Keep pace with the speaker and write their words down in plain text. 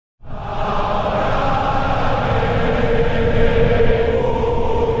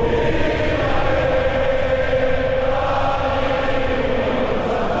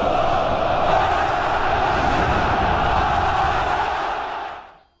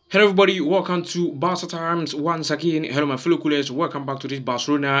Hello everybody, welcome to Barca Times once again. Hello my fellow coolers, welcome back to this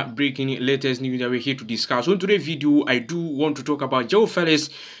Barcelona breaking latest news that we're here to discuss. So in today's video, I do want to talk about Jao FELIX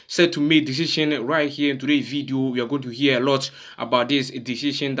set to make decision right here in today's video. We are going to hear a lot about this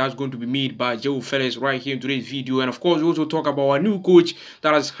decision that's going to be made by Jao FELIX right here in today's video. And of course, we also talk about our new coach,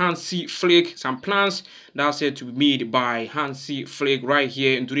 that is Hansi Flick, some plans that's said to be made by Hansi Flick right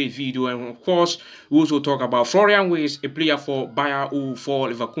here in today's video. And of course, we also talk about Florian Wirtz, a player for Bayern for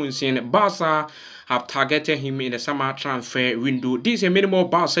Leverkusen. Barca have targeted him in the summer transfer window. This is a minimal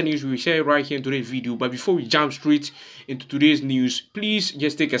Barca news we will share right here in today's video. But before we jump straight into today's news, please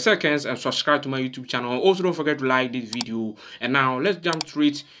just take a second and subscribe to my YouTube channel. Also, don't forget to like this video. And now let's jump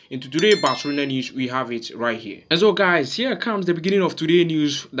straight into today's Barcelona news. We have it right here. And so, guys, here comes the beginning of today's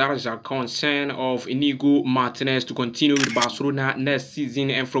news. That is a concern of Inigo Martinez to continue with Barcelona next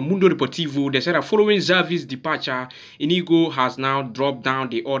season. And from Mundo Deportivo, they said that following Xavi's departure, Inigo has now dropped down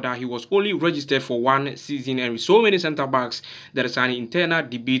the order. He was only registered for one season, and with so many centre backs, there is an internal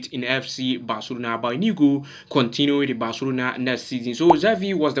debate in FC Barcelona about Inigo continuing with Barcelona next season. So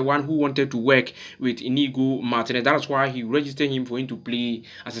Xavi was the one who wanted to work with Inigo Martinez. That's why he registered him for him to play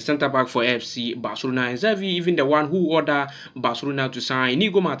as a centre back for FC Barcelona. And Xavi even the one who ordered Barcelona to sign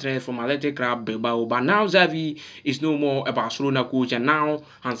Inigo Martinez from Athletic Club Bilbao. But now Xavi is no more a Barcelona coach, and now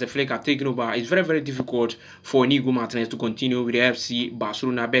Hansi Flick have taken over. It's very, very difficult for Inigo Martinez to continue with the FC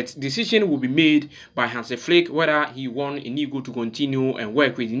Barcelona. But decision will be made by Hansi Flick whether he wants Inigo to continue and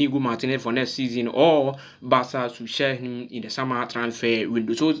work with Inigo Martinez for next season, or Barca to share him in the summer transfer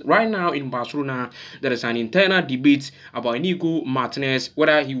window. So right now in Barcelona, there is an internal debate about Inigo Martinez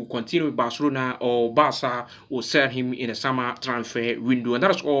whether he will continue with Barcelona or Barca will sell him in the summer transfer window. And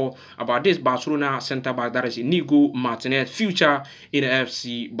that is all about this Barcelona centre back, that is Inigo Martinez future in the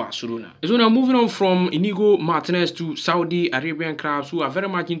FC Barcelona. So now moving on from Inigo Martinez to Saudi Arabian clubs who are very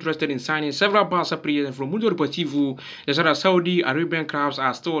much interested in signing several Barca players. And from Mundo Deportivo, they said that Saudi Arabian clubs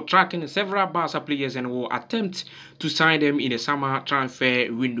are still tracking several Barca players and will attempt to sign them in the summer transfer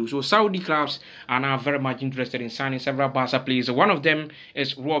window. So Saudi clubs are now very much interested in signing several Barca players. One of them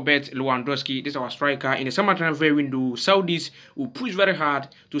is Robert Lewandowski. This is our striker. In the summer transfer window, Saudis will push very hard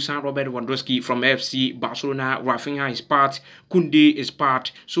to sign Robert Lewandowski from FC Barcelona. RAPHINHA is part, KOUNDE is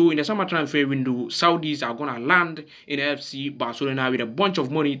part. So in the summer transfer window, Saudis are going to land in FC Barcelona with a bunch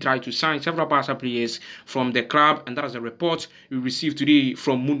of money, try to sign several Barca players from the club. And that is a report we received today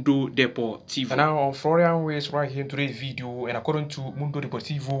from Mundo Deportivo. And now on Florian Wirtz right here in today's video, and according to Mundo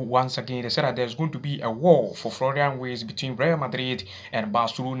Deportivo, once again, they said that there's going to be a war for Florian Wirtz between Real Madrid and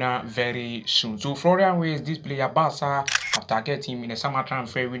Barcelona very soon. So Florian Wirtz, this player, Barca have targeted him in the summer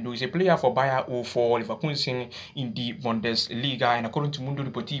transfer window. He's a player for Bayern for Leverkusen in the Bundesliga. And according to Mundo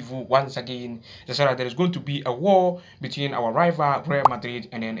Deportivo, once again, they said that there is going to be a war between our rival Real Madrid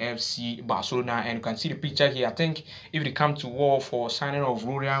and then FC Barcelona. And you can see the picture here. I think if they come to war for signing of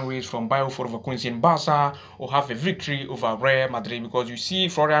Florian Wirtz from Bayern for Leverkusen, Barca will have a victory over Real Madrid, because you see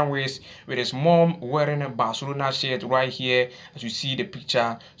Florian Wirtz with his mom wearing a Barcelona shirt right here as you see the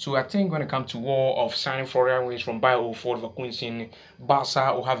picture. So I think when it comes to war of signing Florian Wirtz from Bayern for Leverkusen,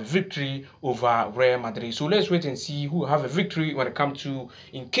 Barca will have a victory over Real Madrid. So let's wait and see who will have a victory when it comes to,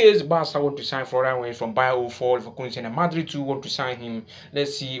 in case Barca want to sign Florian Wirtz from Bayern for Leverkusen and Madrid too want to sign him.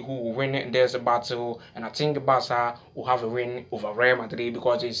 Let's see who will win. There's a battle, and I think Barca will have a win over Real Madrid,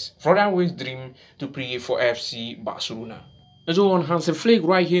 because it's Florian Wirtz's dream to play for FC Barcelona. So on Hansi Flick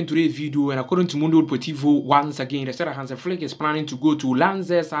right here in today's video, and according to Mundo Deportivo, once again, they said that Hansi Flick is planning to go to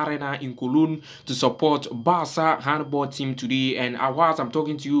Lanxess Arena in Cologne to support Barca handball team today. And whilst I'm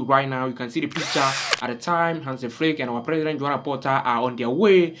talking to you right now, you can see the picture. At the time, Hansi Flick and our president Joan Porta are on their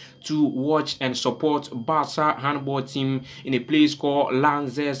way to watch and support Barca handball team in a place called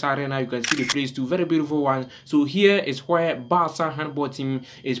Lanxess Arena. You can see the place too, very beautiful one. So here is where Barca handball team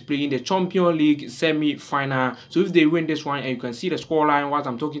is playing the Champions League semi-final. So if they win this one, and you can see the scoreline whilst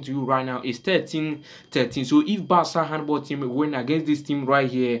I'm talking to you right now, is 13-13. So if Barca handball team win against this team right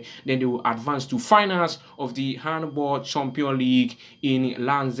here, then they will advance to finals of the handball Champions League in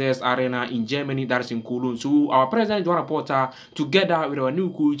Lanxess Arena in Germany, that is in Cologne. So our president Joan Porta, together with our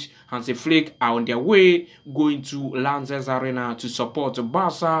new coach Hansi Flick, are on their way going to Lanxess Arena to support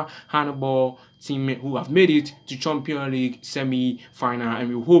Barca handball team who have made it to Champions League semi-final,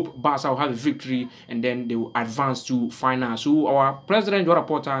 and we hope Barca will have a victory and then they will advance to finals. So our president, your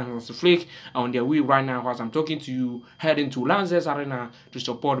reporter, Hansi FLORIAN, are on their way right now as I'm talking to you, heading to Lanzas Arena to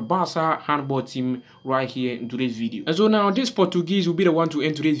support Barca handball team right here in today's video. And so now this Portuguese will be the one to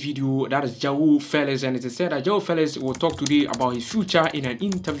end today's video. That is Jao FELIX, and it is said that Jao FELIX will talk today about his future in an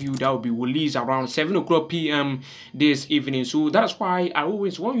interview that will be released around 7 o'clock p.m. this evening. So that's why I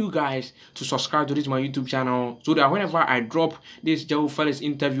always want you guys to subscribe to this my YouTube channel, so that whenever I drop this Jao FELIX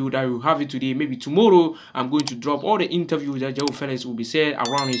interview, that you have it today, maybe tomorrow I'm going to drop all the interviews that Jao FELIX will be said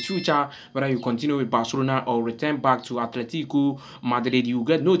around his future, whether you continue with Barcelona or return back to Atletico Madrid. You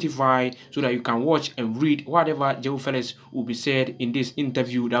get notified so that you can watch and read whatever Jao FELIX will be said in this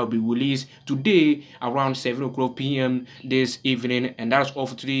interview that will be released today around 7 o'clock p.m. this evening. And that's all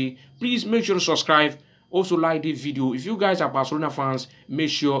for today. Please make sure to subscribe. Also like this video. If you guys are Barcelona fans, make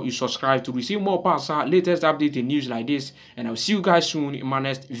sure you subscribe to receive more Barca latest update and news like this. And I'll see you guys soon in my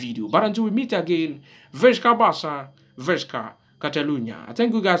next video. But until we meet again, Vesca Barca, Vesca Catalunya. I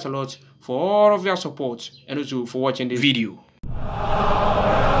thank you guys a lot for all of your support and also for watching this video.